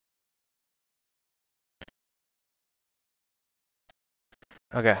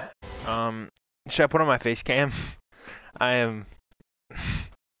Okay. Should I put on my face cam? I am.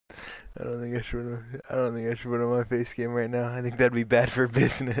 I don't think I should. I don't think I should put on my face cam right now. I think that'd be bad for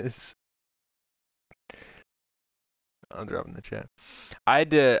business. I'll drop in the chat. I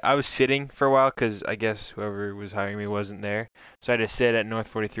was sitting for a while because I guess whoever was hiring me wasn't there, so I had to sit at North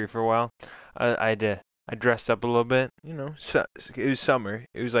 43 for a while. I dressed up a little bit. It was summer.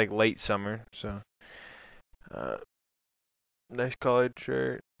 It was like late summer, so uh, nice collared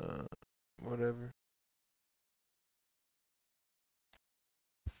shirt, whatever.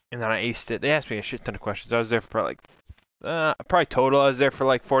 And then I aced it. They asked me a shit ton of questions. I was there for probably total. I was there for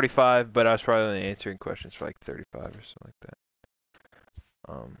like 45, but I was probably only answering questions for like 35 or something like that.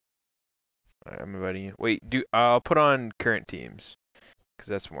 Alright, I'm inviting you. Wait, I'll put on current teams because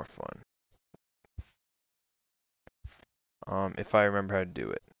that's more fun. If I remember how to do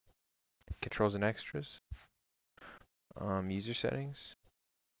it. Controls and extras. User settings.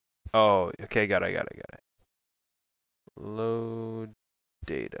 Oh, okay, got it. Load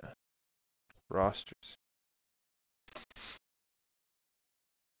data. Rosters.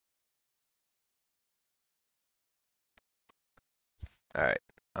 Alright,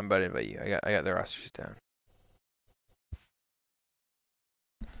 I'm about to invite you. I got the rosters down.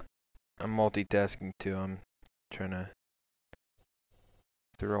 I'm multitasking too. I'm trying to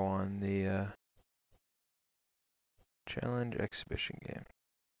throw on the challenge exhibition game.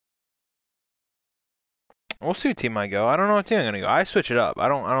 We'll see what team I go. I don't know what team I'm gonna go. I switch it up. I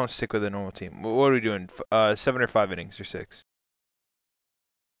don't stick with a normal team. What are we doing? 7 or 5 innings or 6?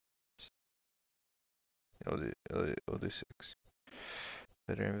 We'll do 6.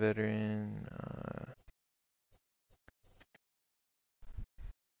 Veteran.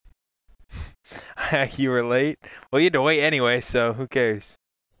 You were late. Well, you had to wait anyway, so who cares?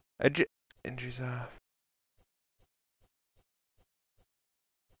 Injuries off.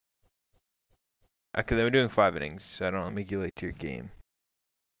 Okay, then we're doing 5 innings, so I don't make you late to your game.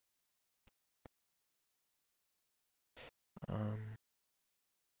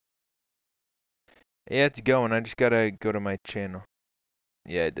 Yeah, it's going. I just gotta go to my channel.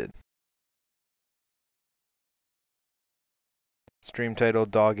 Yeah, I did. Stream title: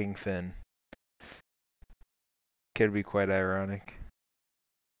 Dogging Finn. Could be quite ironic.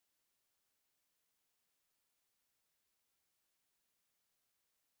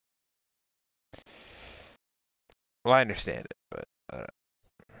 Well, I understand it, but I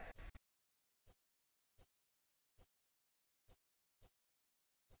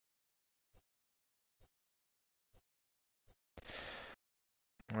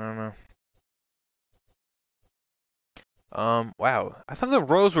don't know. Wow. I thought the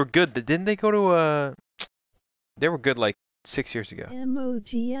Royals were good. Didn't they go to They were good like 6 years ago.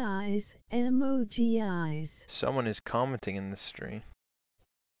 Emojis. Someone is commenting in the stream.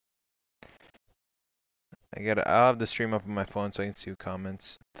 I'll have the stream up on my phone so I can see who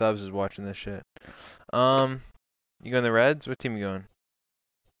comments. Thubs is watching this shit. You going the Reds? What team you going?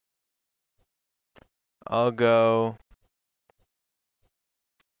 I'll go.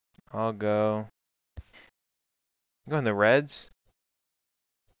 You going the Reds?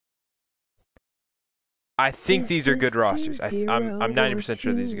 I think these are good rosters. I'm 90%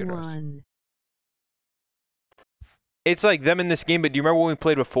 sure these are good rosters. It's like them in this game, but do you remember when we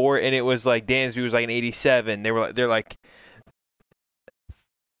played before and it was like Dansby was like an 87? They're like.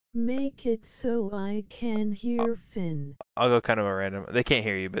 Make it so I can hear Finn. I'll go kind of a random. They can't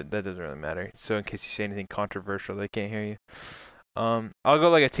hear you, but that doesn't really matter. So in case you say anything controversial, they can't hear you. I'll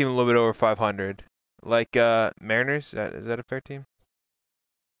go like a team a little bit over 500, like Mariners. Is that a fair team?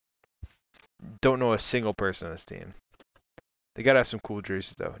 Don't know a single person on this team. They gotta have some cool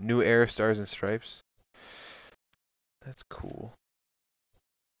jerseys though. New Era Stars and Stripes. That's cool.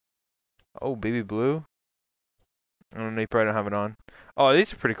 Oh, baby blue. I don't know. You probably don't have it on. Oh,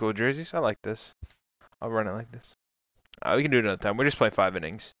 these are pretty cool jerseys. I like this. I'll run it like this. We can do it another time. We're just playing 5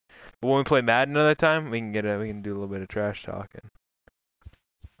 innings. But when we play Madden another time, we can do a little bit of trash talking.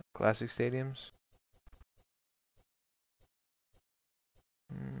 Classic stadiums.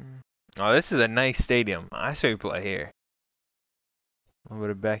 Oh, this is a nice stadium. I say we play here. A little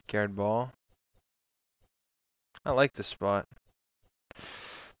bit of backyard ball. I like this spot.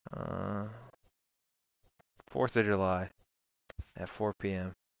 4th of July at 4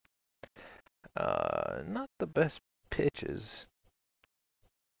 p.m. Not the best pitches.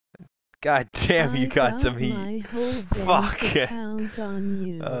 God damn, you got some heat. Fuck. Count on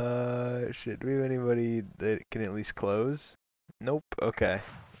you. Shit. Do we have anybody that can at least close? Nope. Okay.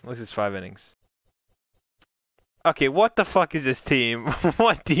 At least it's 5 innings. Okay, what the fuck is this team?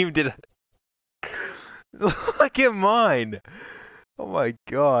 What team did I... Look at mine. Oh my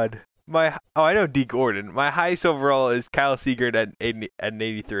God. I know D. Gordon. My highest overall is Kyle Seager at an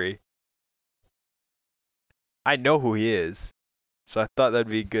 83. I know who he is, so I thought that'd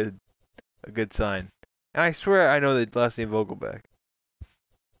be a good sign. And I swear I know the last name Vogelback.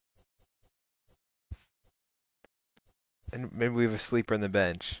 And maybe we have a sleeper on the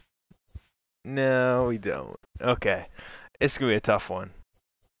bench. No, we don't. Okay. It's going to be a tough one.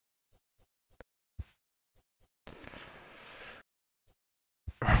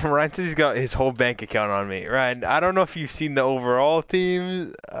 Ryan says he's got his whole bank account on me. Ryan, I don't know if you've seen the overall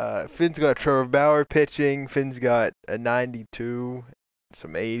teams. Finn's got Trevor Bauer pitching. Finn's got a 92,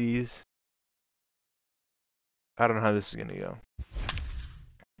 some 80s. I don't know how this is going to go.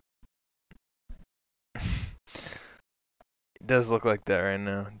 It does look like that right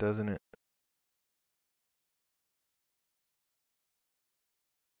now, doesn't it?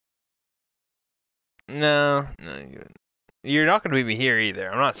 No, you're not going to beat me here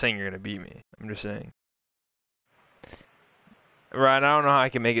either. I'm not saying you're going to beat me. I'm just saying. Right, I don't know how I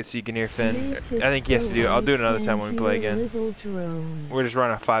can make it so you can hear Finn. I think he has to do it. I'll do it another time when we play again. We're just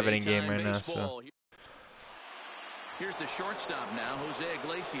running a 5-inning game right now, so. Here's the shortstop now, Jose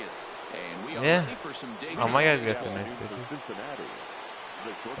Iglesias. And we are ready for some oh, my guy's got some nice pitches.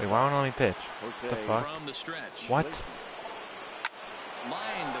 Wait, why won't let me pitch? What the fuck? What?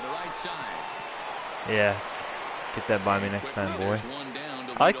 Line to the right side. Yeah. Get that by me next time, boy.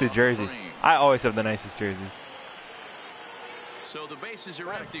 I like the jerseys. I always have the nicest jerseys. So the bases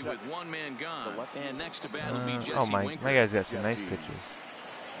are empty with one man gone. And next to bat will be Jesse oh my Winker. My guy's got some nice pitches.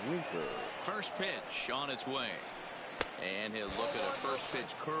 First pitch on its way. And he'll look at a first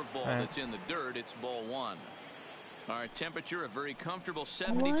pitch curveball that's in the dirt. It's ball one. Our temperature a very comfortable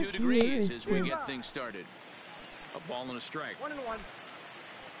 72 degrees as we get things started. A ball and a strike. 1-1.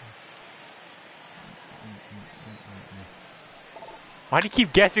 Why do you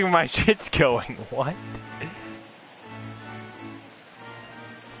keep guessing where my shit's going? What?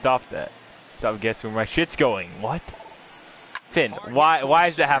 Stop that. Stop guessing where my shit's going. What? Finn, why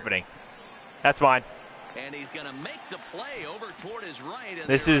is that happening? That's mine. And he's gonna make the play over toward his right. And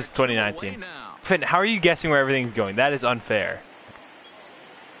this is 2019. Finn, how are you guessing where everything's going? That is unfair.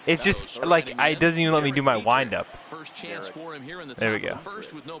 It's just like it doesn't even let me do my windup. First chance for him here in the there we go.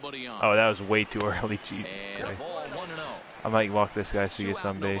 First with nobody on. Oh, that was way too early. Jesus and Christ. Ball 1-0. I might walk this guy so he gets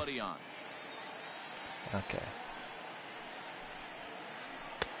on base. Okay.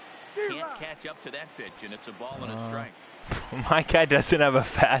 Can't catch up to that pitch, and it's a ball and a strike. My guy doesn't have a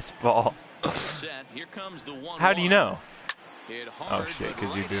fastball. Set. Here comes the 1-1. How do you know? Hard, oh shit,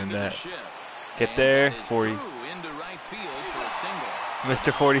 because you're doing the that. Get there, 40. Into right field for a single.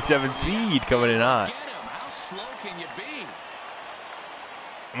 Mr. 47 speed coming in hot. How slow can you be?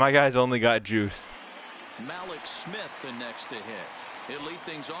 My guy's only got juice. Malik Smith the next to hit. He'll lead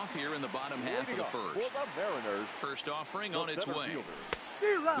things off here in the bottom half of the first. First offering on its way.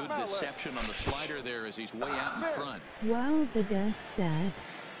 Good deception on the slider there as he's way out in front. Wow, the guy's sad.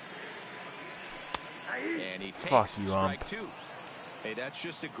 And he takes strike two. Hey, that's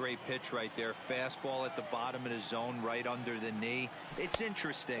just a great pitch right there. Fastball at the bottom of the zone, right under the knee. It's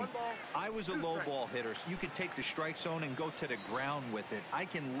interesting. I was a low ball hitter, so you could take the strike zone and go to the ground with it. I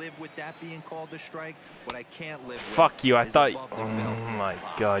can live with that being called a strike. What I can't live with. Fuck you! I thought. Oh my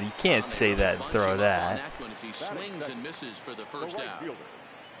God! You can't say that and throw that. He swings and misses for the first out.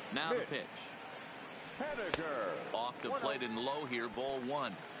 Now the pitch. Off the plate and low here, ball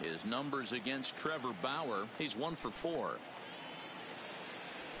one. His numbers against Trevor Bauer. He's 1 for 4.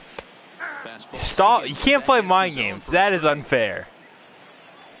 Stop! You can't play mind games. That is unfair.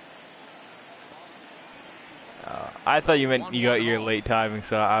 I thought you meant you got your late timing,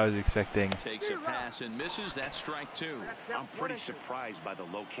 so I was expecting. Takes a pass and misses. That's strike two. I'm pretty surprised by the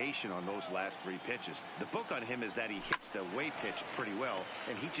location on those last 3 pitches. The book on him is that he hits the way pitch pretty well,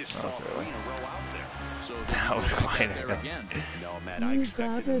 and he just saw 3 in a row out there. So that was quite again. No, Matt, I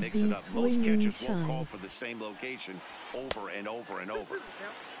expected to mix it up. Most catchers won't call for the same location over and over and over.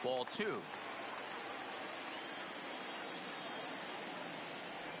 Ball 2.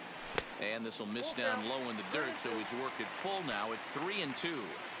 And this will miss down low in the dirt, so he's worked it full now at 3-2.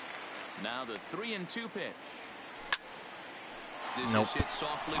 Now the 3-2 pitch. This is hit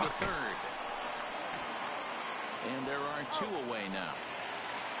softly to third. And there are 2 away now.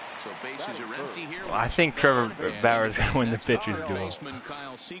 So bases are empty here. Well, I think Trevor Bauer's going to win the pitcher's duel.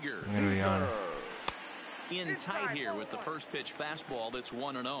 Kyle Seager. I'm going to be honest. In tight here with the first pitch fastball that's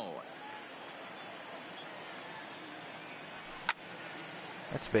 1-0.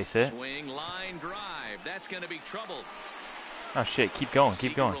 That's base hit. Swing, line, drive. That's going to be trouble. Oh shit! Keep going.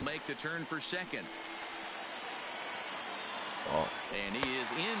 Keep going. Will make the turn for second. Oh. And he is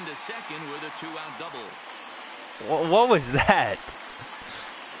into second with a 2-out double. What was that?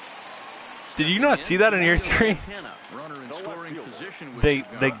 Did you not see that on your screen?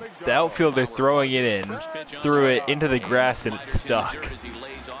 The outfielder throwing it in, threw it into the grass and it stuck.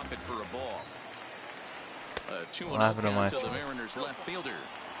 What happened to my screen?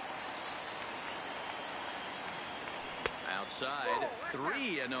 Outside,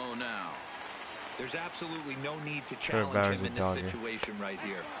 3-0 now. There's absolutely no need to challenge him in this situation right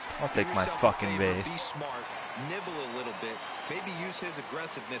here. I'll take my fucking base. Be smart, nibble a little bit, maybe use his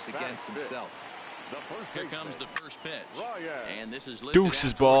aggressiveness against himself. Here comes the first pitch. And this is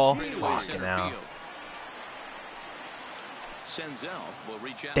Deuces ball. Fucking hell. Senzel will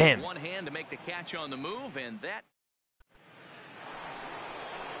reach out Damn. with one hand to make the catch on the move, and that.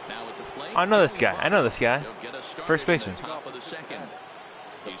 Now at the plate, I know this guy. I know this guy. First baseman. Top of the second.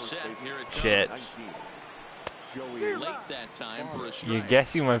 He's set. Here it comes. Shit. Late that time for a strike. You're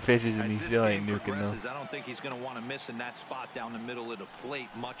guessing my pitches and As you this still game ain't nuking them. progresses, I don't think he's going to want to miss in that spot down the middle of the plate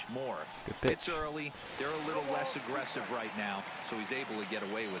much more. Good pitch. It's early. They're a little less aggressive right now, so he's able to get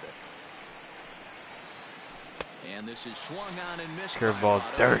away with it. And this is swung on and missed. Curveball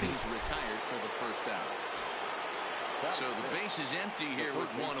dirty. He's retired for the first out. So the base is empty here with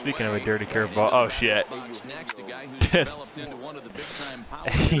one Speaking away. of a dirty curveball, oh shit. Next, a guy who's developed into one of the big-time power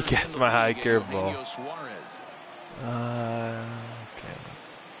He hitters gets in the my high league, curveball. Eugenio Suarez. Okay.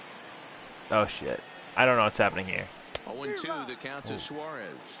 Oh shit. I don't know what's happening here. 0-2 the count to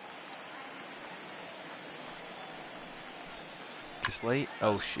Suarez. Just late?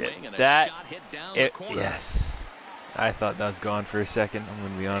 Oh shit. Swing and a That shot hit down the corner. yes. I thought that was gone for a second, I'm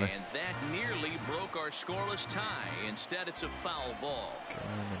gonna be honest. And that nearly broke our scoreless tie. Instead, it's a foul ball. I'm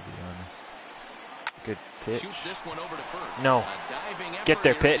gonna be honest. Good pitch. Shoots this one over to first. No. A diving effort Get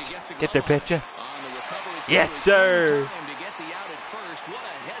their here as pitch. he gets a Get their glove on. pitcher. On the recovery Yes, through, sir. time to get the out at first. What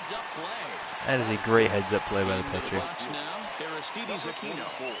a heads-up play. That is a great heads-up play by the Into pitcher. box now, Aristides Aquino.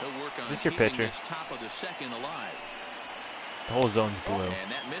 He'll work on This your keeping pitcher. this top of the second alive. The whole zone's blue.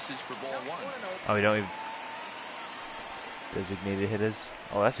 And that misses for ball one. Oh, we don't even designated hitters.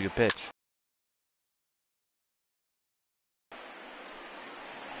 Oh, that's a good pitch.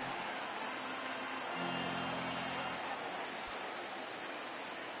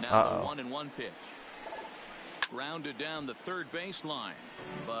 Now the 1-1 pitch. Grounded down the third baseline.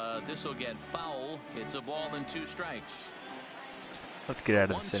 But this will get foul. It's a ball and 2 strikes. Let's get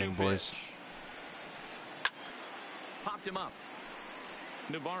out of this 1-2 inning, boys. pitch. Popped him up.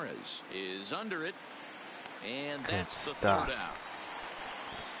 Navarez is under it. And Good that's the stuff. third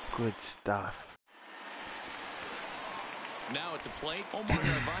out. Good stuff. Now at the plate, Omar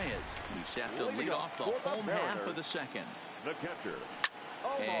Narvaez. He's set to lead off the home half of the second. The catcher.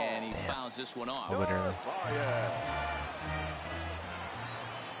 And he Damn. fouls this one off. A little bit early.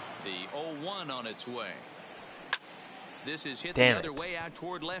 The 0-1 on its way. This is hit Damn the other it. way out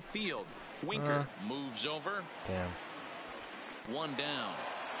toward left field. Winker moves over. Damn. 1 down.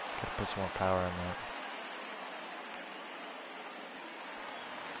 Gotta put some more power on that.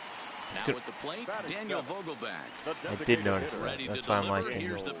 Now good. at the plate, Daniel Vogelback. I did notice that. Ready That's to why I'm deliver. liking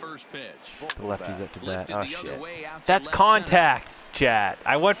Here's the the first pitch. lefties up to bat. Lifted Oh the other shit. way out to That's left contact, chat.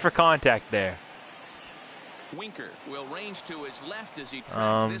 I went for contact there. center. Winker will range to his left as he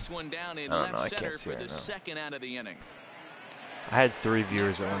tracks this one down in I don't know, I left can't center see for right the now. second out of the inning. I had 3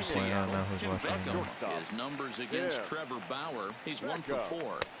 viewers at one point. I don't know who's Tim watching. Beckham. His numbers against Trevor Bauer. He's 1 for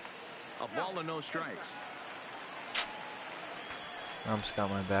 4. A ball and no strikes. I'm just got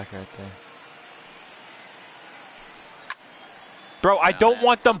my back right there. Bro, I don't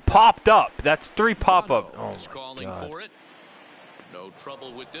want them popped up. That's 3 pop-up. Oh is my calling god. for it. No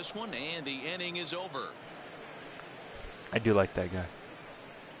trouble with this one, and the inning is over. I do like that guy.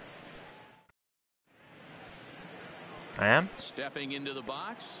 I am? Stepping into the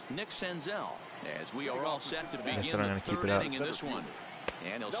box, Nick Senzel, as we are all set to what begin I'm the gonna keep third it up. inning in this one.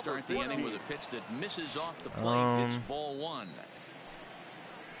 And he'll start the inning with a pitch that misses off the plate. It's ball 1.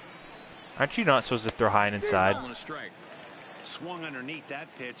 Aren't you not supposed to throw high and inside? Ball and a strike. Swung underneath that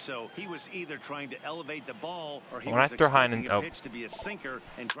pitch, so he was either trying to elevate the ball or he When I was throw high expecting and- a pitch to be a sinker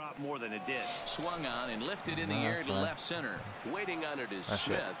and drop more than it did. Swung on and lifted in the No, air that's to fine. left center. Waiting on it is That's it.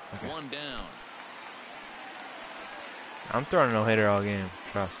 Smith. Okay. 1 down. I'm throwing a no-hitter all game.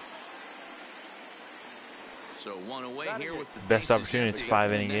 Trust. So 1 away here with the Best bases opportunity, it's empty.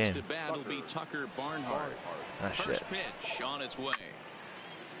 5-inning Next game. to bat will be Tucker Barnhart. Ah, First shit. pitch on its way.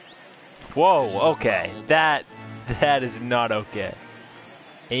 Whoa, okay. That is not okay.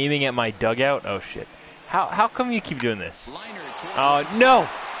 Aiming at my dugout? Oh shit. How come you keep doing this? Liner toward Oh right no!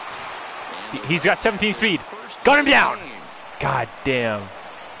 center. And He's got 17 speed. first Got him of the down! game. God damn.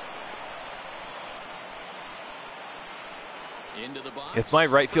 Into the box. If my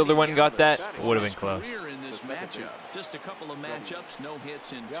right fielder went and got that, it would have been close. In this matchup. Just a couple of matchups, no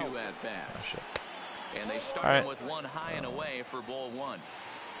hits in 2 at-bats. Oh, shit. And they start All right. him with one high and away for ball 1.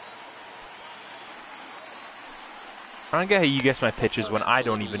 I don't get how you guess my pitches when I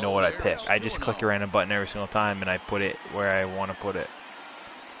don't even know what I pick. I just click a random button every single time and I put it where I want to put it.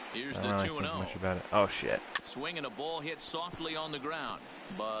 Here's I the don't really 2-0. think much about it. Oh shit. Swinging a ball hit softly on the ground,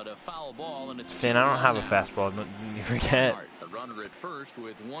 but a foul ball, and it's Dan, I don't have a now. fastball. Don't you forget. A runner at first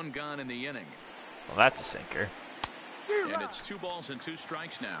with 1 gone in the inning. Well, that's a sinker. And it's 2 balls and 2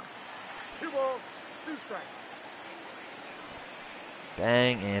 strikes now. 2 balls, 2 strikes.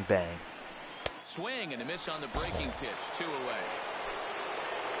 Bang and bang. Swing and a miss on the breaking pitch. 2 away.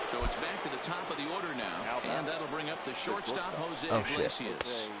 So it's back to the top of the order now, and that'll bring up the shortstop, Jose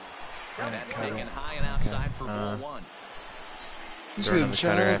Iglesias. And that's taken high and outside for ball 1. He's Throwing getting the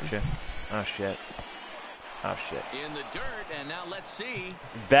cutter shot. at you. Oh shit. Oh shit. In the dirt, and now let's see.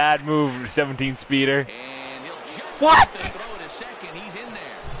 Bad move, 17 speeder. And he'll just What? get the throw to second. He's in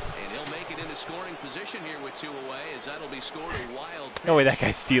there. And he'll make it into scoring position here with 2 away, as that'll be scored a wild pitch. No way, that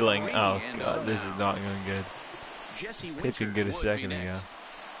guy's stealing. 3 Oh and god, this now. is not going good. Jesse Pitching Winker good a would second be ago. next.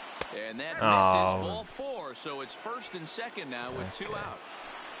 And that misses Oh. ball 4, so it's 1st and 2nd now with 2 out.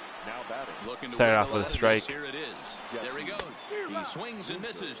 Now batting. Looking to Started win off the with a ladder. strike. Here it is. There he goes. He swings and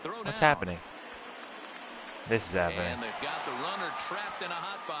misses. Throw What's down. happening? This is happening. And they've got the runner trapped in a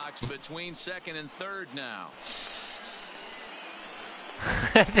hot box between 2nd and 3rd now.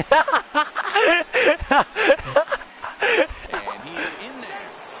 And he's in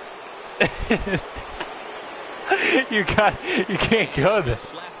there. you can't go there.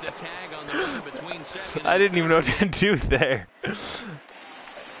 Slap the tag on the runner between 2nd I and didn't even know what 3rd. to do there.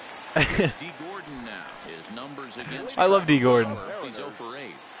 D. Gordon now. His numbers against I love D. Gordon. He's 0 for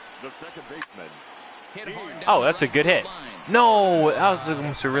 8. The second baseman. Hit hard down Oh, the that's a right good field hit. line. No, that was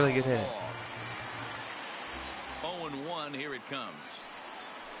almost a really good hit. 0-1, here it comes.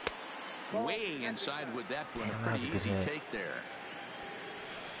 Way inside with that one. Damn, A that was pretty a good easy hit. take there.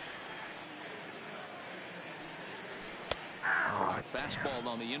 Oh, A fastball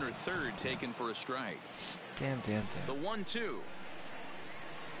on the inner 3rd taken for a strike. damn. The 1-2.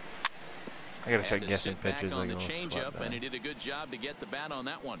 I gotta Had start to guessing sit back pitches on like the a little changeup, slut and he bag. did a good job to get the bat on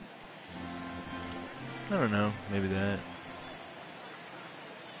that one. I don't know, maybe that.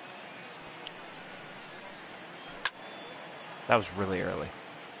 That was really early.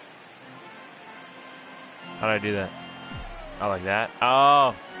 How did I do that? Oh, like that?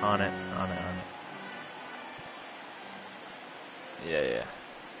 Oh, on it. Yeah.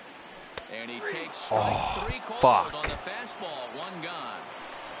 And he takes strike Oh, 3 called fuck. on the fastball. 1 gone.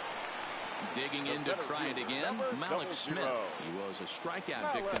 Digging in to try it again, Malik Smith. He was a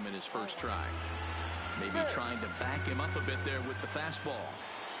strikeout victim in his first try. Maybe trying to back him up a bit there with the fastball.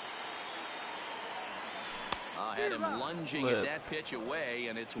 Had him lunging at that pitch away,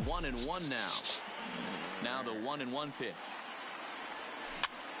 and it's 1-1 now. Now the 1-1 pitch.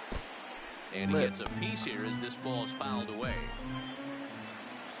 And he gets a piece here as this ball is fouled away.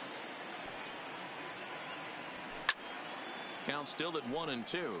 Count still at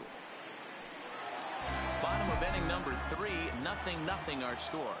 1-2. Bottom of inning number 3, 0-0 our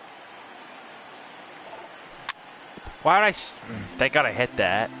score. Why did thank God I hit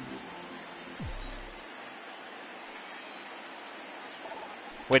that.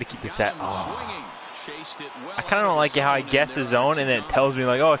 Way to keep this at. Oh. I kind of don't like how I guess the zone and then it tells me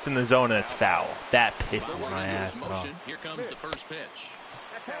like, oh, it's in the zone and it's foul. That pisses my ass off. Here comes the first pitch.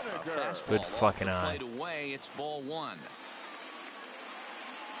 Good fucking eye. Away, it's ball 1.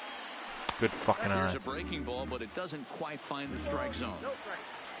 Good fucking eye. Here's a breaking ball, but it doesn't quite find the strike zone.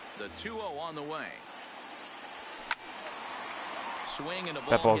 The 2-0 on the way. Swing and a ball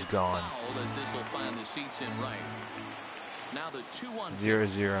That ball's hit gone. fouled as this will find the seats in right. Now the 2-1.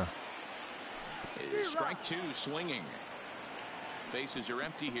 0-0. Strike 2 swinging. Bases are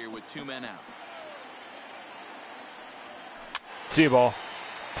empty here with 2 men out. See you, ball.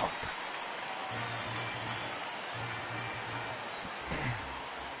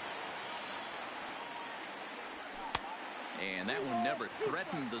 And that one never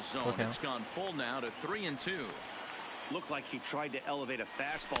threatened the zone. Okay. It's gone full now to 3-2. Looked like he tried to elevate a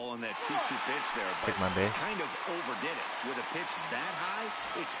fastball on that 2-2 pitch there, but Pick my base. kind of overdid it. With a pitch that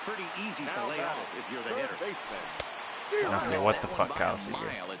high, it's pretty easy to lay off if you're the hitter. Okay, what the fuck, Kyle Seager?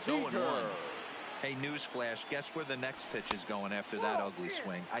 It's 0-1. Hey, newsflash, guess where the next pitch is going after that ugly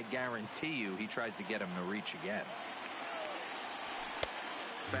swing? I guarantee you he tries to get him to reach again.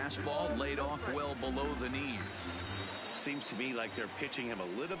 fastball laid off well below the knees. Seems to me like they're pitching him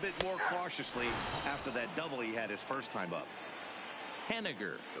a little bit more cautiously after that double he had his first time up.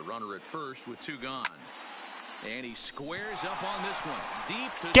 Henniger, the runner at first with 2 gone. And he squares up on this one.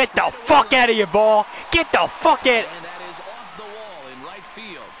 Deep to Get the fuck out of your ball. Get the fuck out. And that is off the wall in right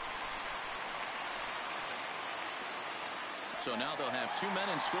field. So now they'll have 2 men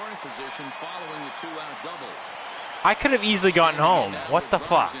in scoring position following the 2-out double. I could have easily gotten home. What the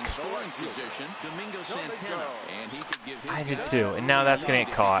fuck? In scoring position, Domingo Santana, and he could give his I did guy too, and now that's gonna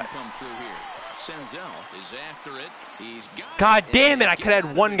get caught. come through here. Senzel is after it. He's got God it. damn it! I could have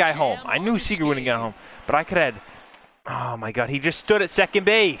had one guy home. I knew Seager wouldn't get home, but I could have had. Oh my God! He just stood at second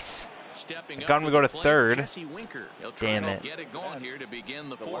base. Stepping I got him to go to plate, third. Jesse Winker. He'll try Damn to it. get it going here to begin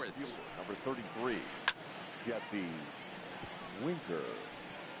the 4th. left fielder, number 33, Jesse Winker.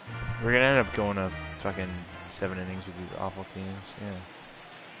 We're gonna end up going to fucking 7 innings with these awful teams.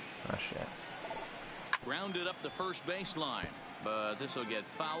 Yeah. Oh shit. Grounded up the first baseline, but this will get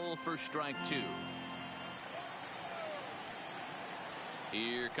foul for strike 2.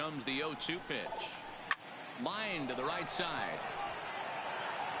 Here comes the 0-2 pitch. Line to the right side.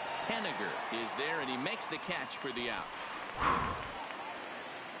 Henniger is there, and he makes the catch for the out.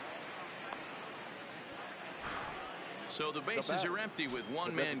 So the bases are empty with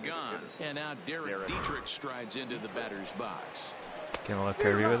 1 man gone. And now Derek Dietrich strides into the batter's box. Getting a little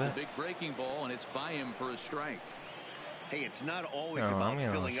curvy with A it. big breaking ball, and it's by him for a strike. Hey, it's not always Oh, about I'm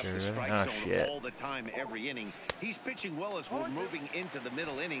gonna filling up look the through it. strike Oh, zone shit. all the time, every inning. He's pitching well as we're moving into the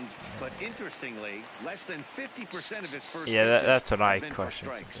middle innings, but interestingly, less than 50% of his first Yeah, pitches that's what I have been for question.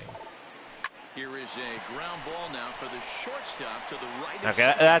 strikes. Here is a ground ball now for the shortstop to the right. of Okay,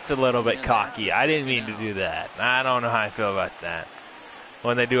 center. that's a little bit And cocky. that's the I didn't mean second to out. do that. I don't know how I feel about that.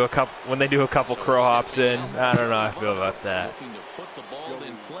 When they do a couple crow hops in, I don't know how I feel about that. Looking to put the ball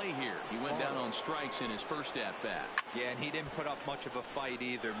in play here. He went down on strikes in his first at bat. Yeah, and he didn't put up much of a fight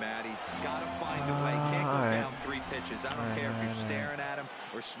either, Matty. Got to find a way. Can't go Alright. down 3 pitches. I don't care if you're staring at him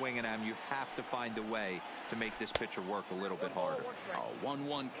or swinging at him. You have to find a way to make this pitcher work a little bit harder. A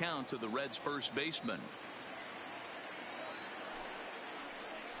 1-1 count to the Reds' first baseman.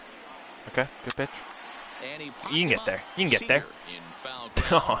 Okay, good pitch. And he You can get there. You can get there. In foul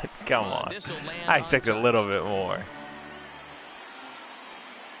Oh, ground. come on. This'll land I expected a untouched. little bit more.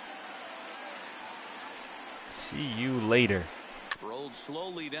 See you later. Rolled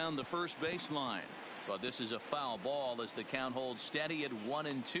slowly down the first baseline, but this is a foul ball as the count holds steady at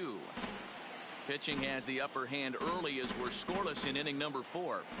 1-2. Pitching has the upper hand early as we're scoreless in inning number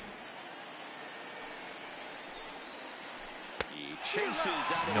 4. He chases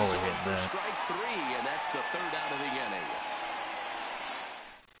out of No, his we're own hitting for that. strike 3, and that's the 3rd out of the inning.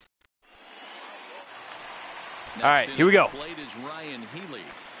 All right, here we go. Next in the plate is Ryan Healy.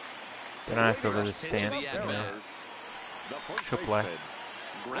 Then I have to over the Pitch to stance. the at-bat. Yeah. The first She'll play.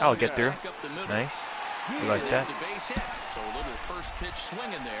 baseman, I'll get through. Back up the middle. Nice. You like There's that? a base hit. So a little first pitch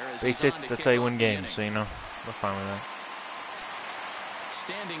swinging there as Base he's on hits, to that's kick how you off win the games, inning. so you know. We're fine with that.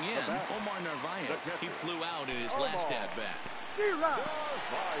 Standing in, Omar Narvaez. He flew out in his last at bat.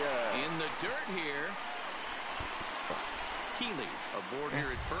 In the dirt here. Healy aboard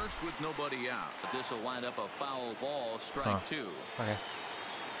here at first with nobody out. But this will wind up a foul ball, strike 2. Okay.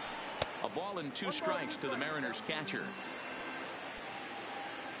 A ball and 2 strikes to the Mariners catcher.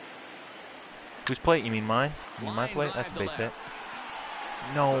 Whose plate? You mean mine? You mean my Line plate? drive That's a to base hit. left.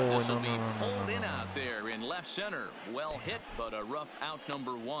 No, But no, this no, will no, be no, no, pulled no, in no. out there in left center. Well hit, but a rough out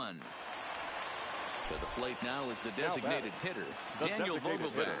number 1. To the plate now is the designated hitter, The Daniel designated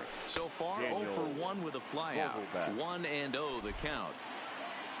Vogelbach. hitter, So far, Daniel 0 for 1 with a flyout. Vogelbach. 1-0 the count.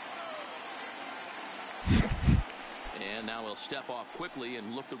 And now he'll step off quickly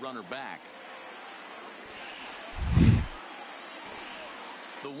and look the runner back.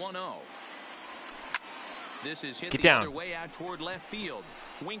 The 1-0. This is hit Get the down. other way out toward left field.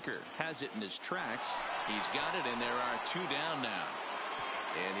 Winker has it in his tracks. He's got it, and there are 2 down now.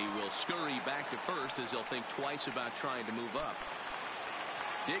 And he will scurry back to first as he'll think twice about trying to move up.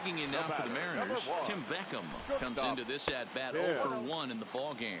 Digging in now for the Mariners, Tim Beckham comes into this at-bat 0 for 1 in the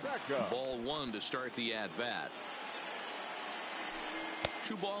ballgame. Ball 1 to start the at-bat.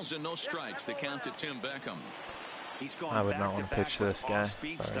 2 balls and no strikes. The count to Tim Beckham. He's gone I would not want to back-to-back pitch to this with guy.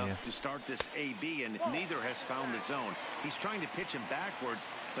 off-speed Sorry, stuff to start this AB, and neither has found the zone. He's trying to pitch him backwards,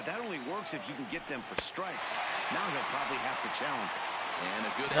 but that only works if you can get them for strikes. Now he'll probably have to challenge. And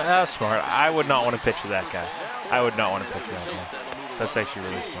a good That's at-bat. smart. I would not want to pitch to that guy. I would not want to pitch to that guy. That'll move That's the actually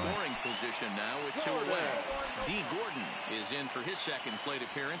really smart. scoring position now with 2 away. D. Gordon is in for his second plate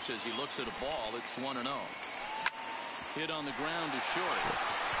appearance as he looks at a ball. It's 1-0. Hit on the ground to short.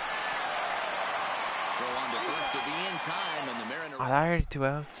 time, and the Mariners. Oh, I already 2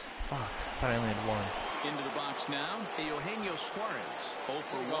 outs. Fuck. I thought I only had 1. Into the box now, Eugenio Suarez. 0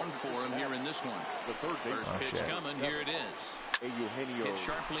 for 1 for him here in this one. The third base. First pitch coming. Here it is. Eugenio. Hit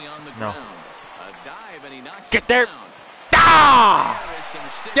sharply on the No. ground. A dive, and he knocks Get it there. down. Ah! There is some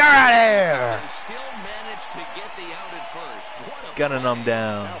stick Get out of and here! Still managed to get the out at first. What a Gunning them play.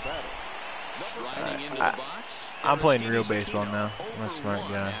 down. Sliding into the box. I'm playing Aristides real baseball Aquino, now. I'm a 0 for smart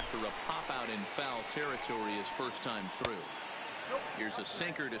 1 guy. After a pop out in foul territory his first time through. Here's a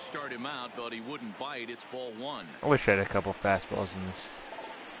sinker to start him out, but he wouldn't bite. It's ball 1. I wish I had a couple fastballs in this.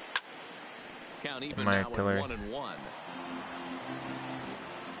 Count even my now at artillery. 1-1.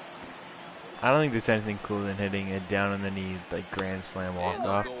 I don't think there's anything cooler than hitting a down on the knee, like grand slam walk And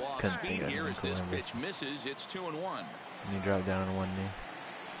they'll off. go off Couldn't speed think of here anything as cooler this than pitch baseball. misses. It's 2-1. And you drop down on one knee.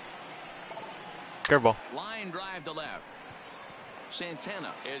 Curveball. Line drive to left.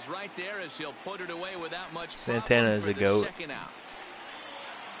 Santana is right there as he'll put it away without much problem. Santana is for a the goat. Second out.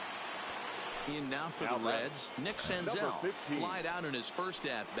 In now for Now the Reds, Nick number Senzel. 15. Flied out in his first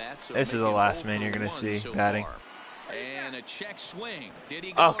at bat. So This is the making last 0 man for you're gonna 1 see so batting. far. And a check swing. Did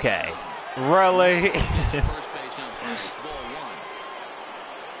he go Okay. around? Really? First base umpire. It's ball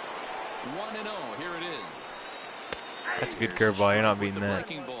 1. 1-0. Here it is. That's a good Here's curveball. You're not start with beating the that.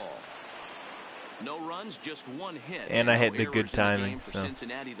 breaking ball. No runs, just 1 hit. And I no hit the good errors in the timing, game for so.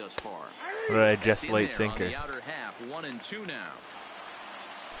 Cincinnati thus far. What did I That's just in late there on sinker? the outer half, 1-2 now.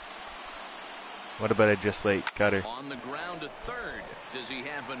 What about a just late cutter? On the ground to third. Does he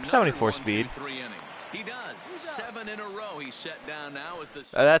have another 74 1, 2, speed. 3 inning? He does. 7 in a row. He's set down now at the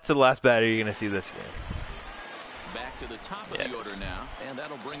That's the last batter you're gonna see this game. back to the top of Yes. the order now, and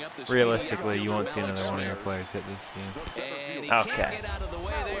that'll bring up the Realistically, you won't speedy see another outfielder one of your Alex players hit this game. Smith. And he Okay. can't get out of the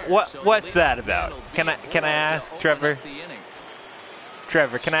way there. So What's the that leadoff about? man will Can be I ask, able to Trevor? open up the inning.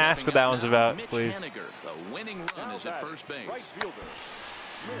 Trevor, can I ask what Stepping that up one's now, about, Mitch please? Haniger. The winning run Now is at batting, first base. right fielder.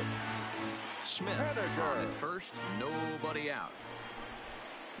 Smith Haniger. on at first, nobody out.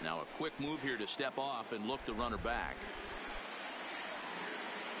 Now a quick move here to step off and look the runner back.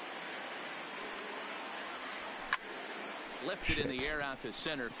 Lifted in the air out to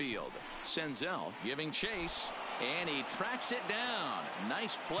center field. Senzel giving chase, and he tracks it down.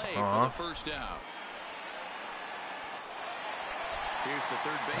 Nice play for the first out. Here's the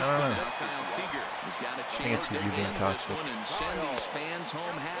third baseman now, Kyle Seager. He's got a think chance it's to you being end this toxic. one and send these fans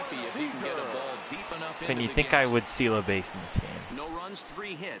home happy if he can get a ball deep enough Can into you the think game. I would steal a base in this game? No runs,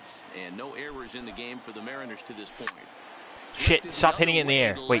 3 hits, and no errors in the game for the Mariners to this point. Shit, Lifted stop the hitting it in other the way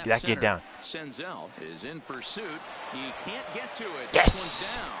air. to Wait, left that get center. down. Senzel is in pursuit. He can't get to it. Yes! This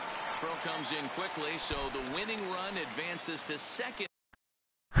one's down. Throw comes in quickly, so the winning run advances to second.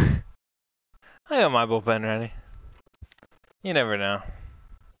 I got my bullpen ready. You never know.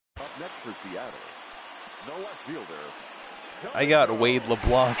 Up next for Seattle. No left fielder. I got Wade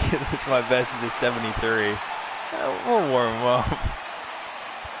LeBlanc, which my best is a 73. We'll warm him up.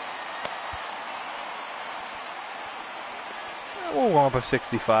 We'll warm up a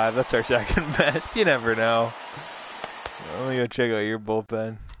 65. That's our second best. You never know. Let me go check out your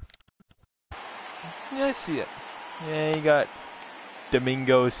bullpen. Yeah, I see it. Yeah, you got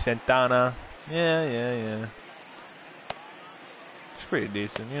Domingo Santana. Yeah. It's pretty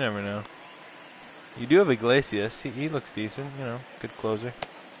decent. You never know. You do have Iglesias. He looks decent. You know, good closer.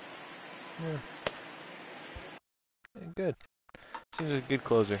 Yeah. Good. Seems like a good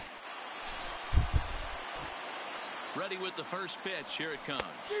closer. Ready with the first pitch. Here it comes.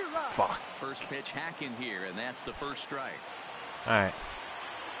 Fuck. First pitch hacking here, and that's the first strike. All right.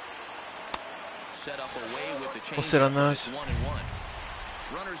 Set up away with the change. We'll sit on those.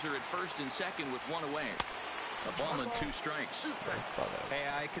 1-1. Runners are at first and second with 1 away. A ball and 2 strikes. Hey,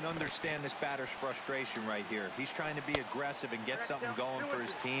 I can understand this batter's frustration right here. He's trying to be aggressive and get something going for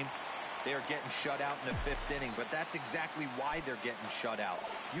his team. They're getting shut out in the 5th inning, but that's exactly why they're getting shut out.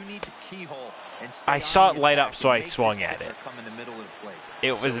 You need to keyhole and stay I on saw the it light up, attack so and I make swung this at pitcher it. come in the middle of the plate.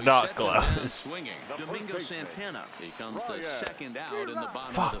 It was So he not sets him down close. swinging. The Domingo first baseman. Santana becomes the Ryan. second out in the bottom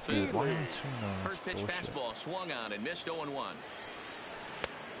of Fuck, the dude. 5th. Why am I swinging on this First pitch bullshit? fastball swung on and missed 0-1.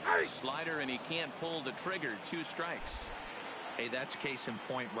 Slider, and he can't pull the trigger. 2 strikes. Hey, that's case in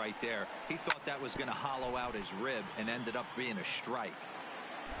point right there. He thought that was going to hollow out his rib and ended up being a strike.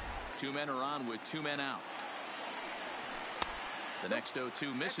 2 men are on with 2 men out. The next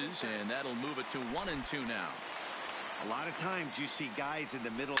 0-2 misses, and that'll move it to 1-2 now. A lot of times you see guys in the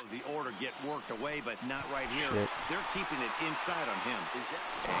middle of the order get worked away, but not right here. Shit. They're keeping it inside on him.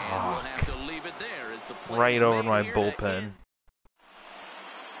 And we'll have to leave it there as the play Right is over made my here to bullpen. end.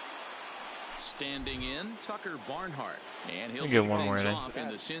 Standing in, Tucker Barnhart. And he'll I'll give lead one more things inning. off in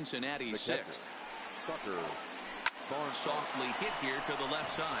the Cincinnati 6th. Tucker. Softly hit here to the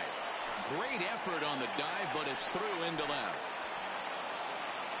left side. Great effort on the dive, but it's through into left.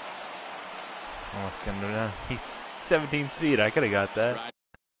 Almost coming down. He's 17 speed. I could have got that.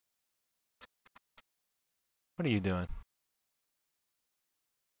 What are you doing?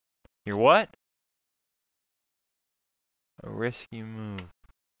 You're what? A risky move.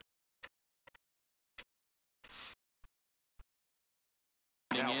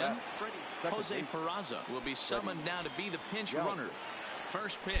 In. Jose Peraza will be summoned now to be the pinch runner.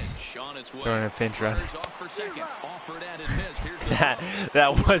 First pitch on its way. Going a pinch run. Off for second. Offered and missed. Here's the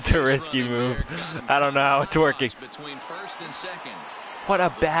that was a risky move. I don't know how it's working. Between first and second. What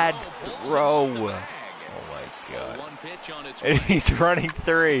a bad throw. Oh my god. One pitch on its way. And he's running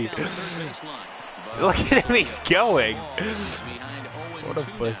 3. Look at him, he's going. What a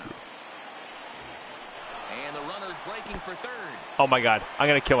pussy. And the runner's breaking for third. Oh my god, I'm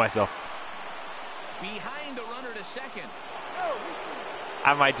gonna kill myself. Behind the runner to second.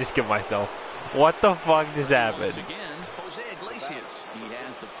 I might just kill myself. What the fuck just happened? Once again, Jose Iglesias. He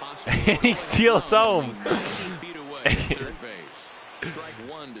has the possibility. He steals home. 90 feet away at third base. Strike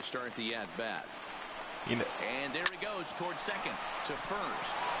one to start the at bat. You know. And there he goes towards second to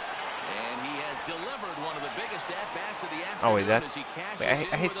first. And he has delivered one of the biggest at bats of the afternoon. Oh wait, that's. As he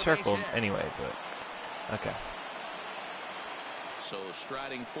Wait, I hit circle anyway, but okay. So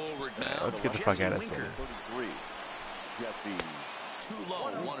striding forward now. Let's get the fuck out of here. 33. Jesse. Too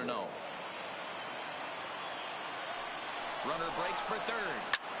low, 1-0. Runner breaks for third.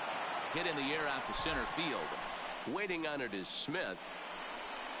 Hit in the air out to center field. Waiting on it is Smith.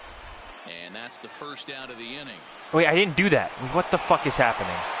 And that's the first out of the inning. Wait, I didn't do that. What the fuck is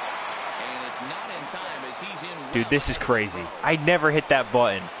happening? And it's not in time as he's in. Dude, this is crazy. I never hit that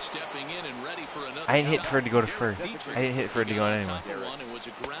button. Stepping in and ready for another. I didn't hit for it to go to first. I didn't hit for it to go in anyway. One and was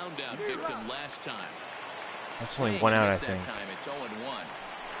a ground out victim last time. That's only 1 out, I think. It's 0-1.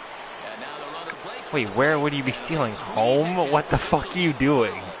 And now the runner breaks. Wait, where would you be stealing? Home? What the fuck are you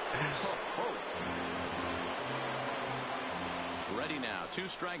doing? Ready now.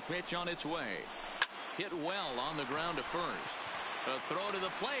 2-strike pitch on its way. Hit well on the ground to first. A throw to the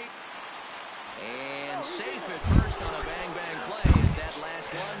plate. And safe at first on a bang-bang play as that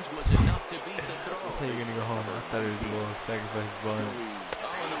last lunge was enough to beat the throw. I thought you were going to go home. I thought it was a little sacrifice bunt. Oh,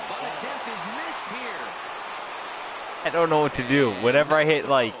 and the bunt attempt is missed here. I don't know what to do. Whenever I hit,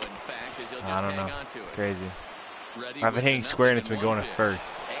 like, I don't know. It's crazy. I've been hitting square and it's been going to first.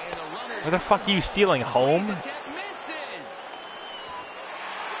 Where the fuck are you stealing? Home? And he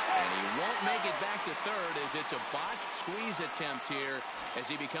won't make it back to third as it's a botched squeeze attempt here as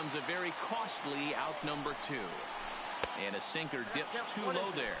he becomes a very costly out number 2. And a sinker dips too low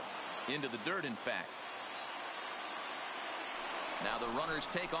there. Into the dirt, in fact. Now the runners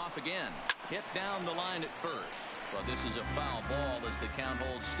take off again. Hit down the line at first. But this is a foul ball as the count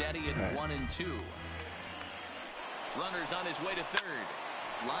holds steady at 1-2. Runners on his way to third.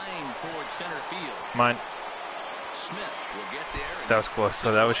 Line towards center field. Come on. Smith will get there. That was close.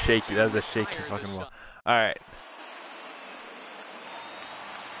 So that was shaky. That was a shaky fucking ball. All right.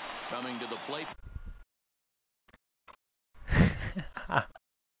 Coming to the plate.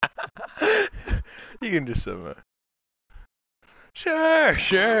 You can just Sure.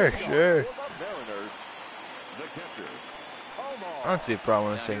 I don't see a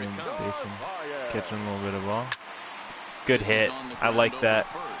problem with second base and catching a little bit of ball. Good hit. I like that.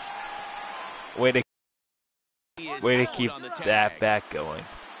 Way to keep that back going.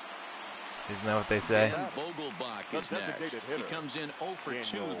 Isn't that what they say? Vogelbach is next. He comes in 0 for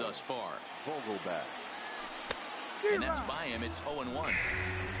 2 thus far. Vogelbach. And that's by him. It's 0-1.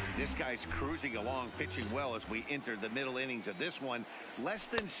 This guy's cruising along, pitching well as we enter the middle innings of this one. Less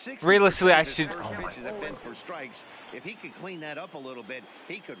than 60. Realistically, I should. First pitches have been for strikes. If he could clean that up a little bit,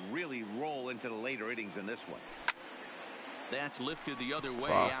 he could really roll into the later innings in this one. That's lifted the other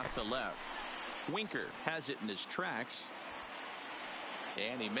way out to left. Winker has it in his tracks.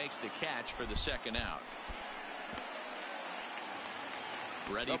 And he makes the catch for the second out.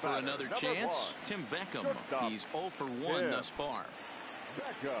 Ready for another chance? Tim Beckham. He's 0 for 1 thus far.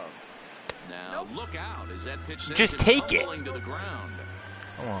 Now look out as that pitch sends just him take it to the ground.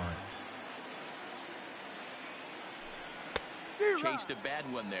 Come on. Chased a bad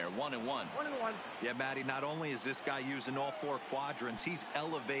one there. 1-1. Yeah, Matty, not only is this guy using all 4 quadrants, he's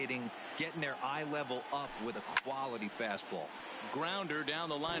elevating, getting their eye level up with a quality fastball. Grounder down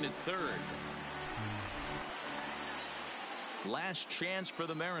the line at third. Last chance for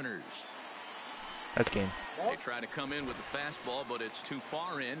the Mariners. That's game. They try to come in with the fastball, but it's too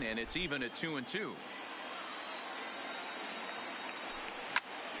far in, and it's even at 2-2.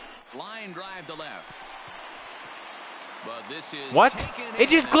 Line drive to left. But this is What? It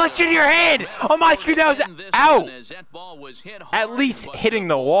just glitched in your hand! On my screen, that was out! At least hitting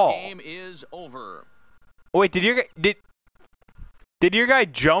the wall. Game is over. Wait, did your guy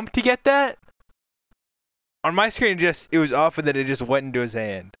jump to get that? On my screen, it was off and then it just went into his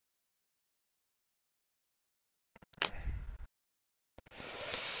hand.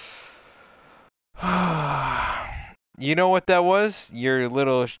 You know what that was? Your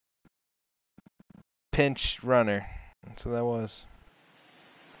little pinch runner. That's what that was.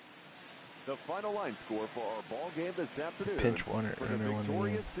 The final line score for our ball game this afternoon. Pinch runner. For the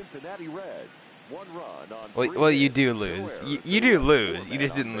victorious Cincinnati Reds. 1 run on Well, you do lose. You do lose. You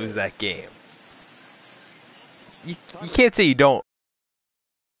just didn't lose that game. You can't say you don't